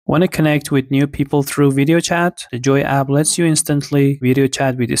Want to connect with new people through video chat? The Joi app lets you instantly video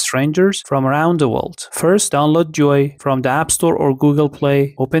chat with strangers from around the world. First, download Joi from the App Store or Google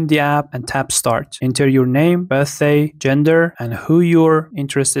Play. Open the app and tap Start. Enter your name, birthday, gender, and who you're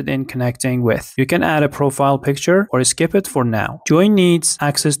interested in connecting with. You can add a profile picture or skip it for now. Joi needs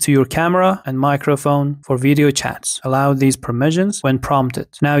access to your camera and microphone for video chats. Allow these permissions when prompted.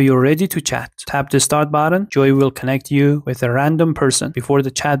 Now you're ready to chat. Tap the Start button. Joi will connect you with a random person. Before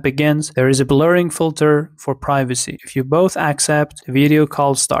the chat begins, there is a blurring filter for privacy. If you both accept, the video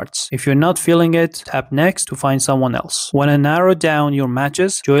call starts. If you're not feeling it, tap Next to find someone else. When I narrow down your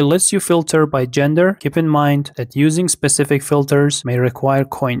matches, Joi lets you filter by gender. Keep in mind that using specific filters may require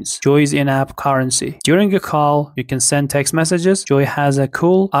coins, Joi's in-app currency. During a call, you can send text messages. Joi has a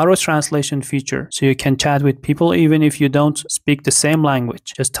cool auto translation feature, so you can chat with people even if you don't speak the same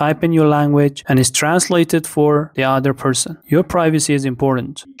language. Just type in your language and it's translated for the other person. Your privacy is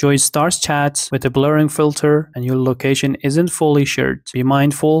important. Joi starts chats with a blurring filter and your location isn't fully shared. Be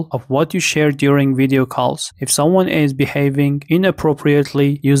mindful of what you share during video calls. If someone is behaving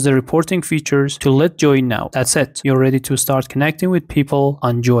inappropriately, use the reporting features to let Joi know. That's it. You're ready to start connecting with people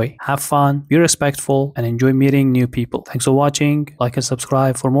on Joi. Have fun, be respectful, and enjoy meeting new people. Thanks for watching. Like and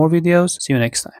subscribe for more videos. See you next time.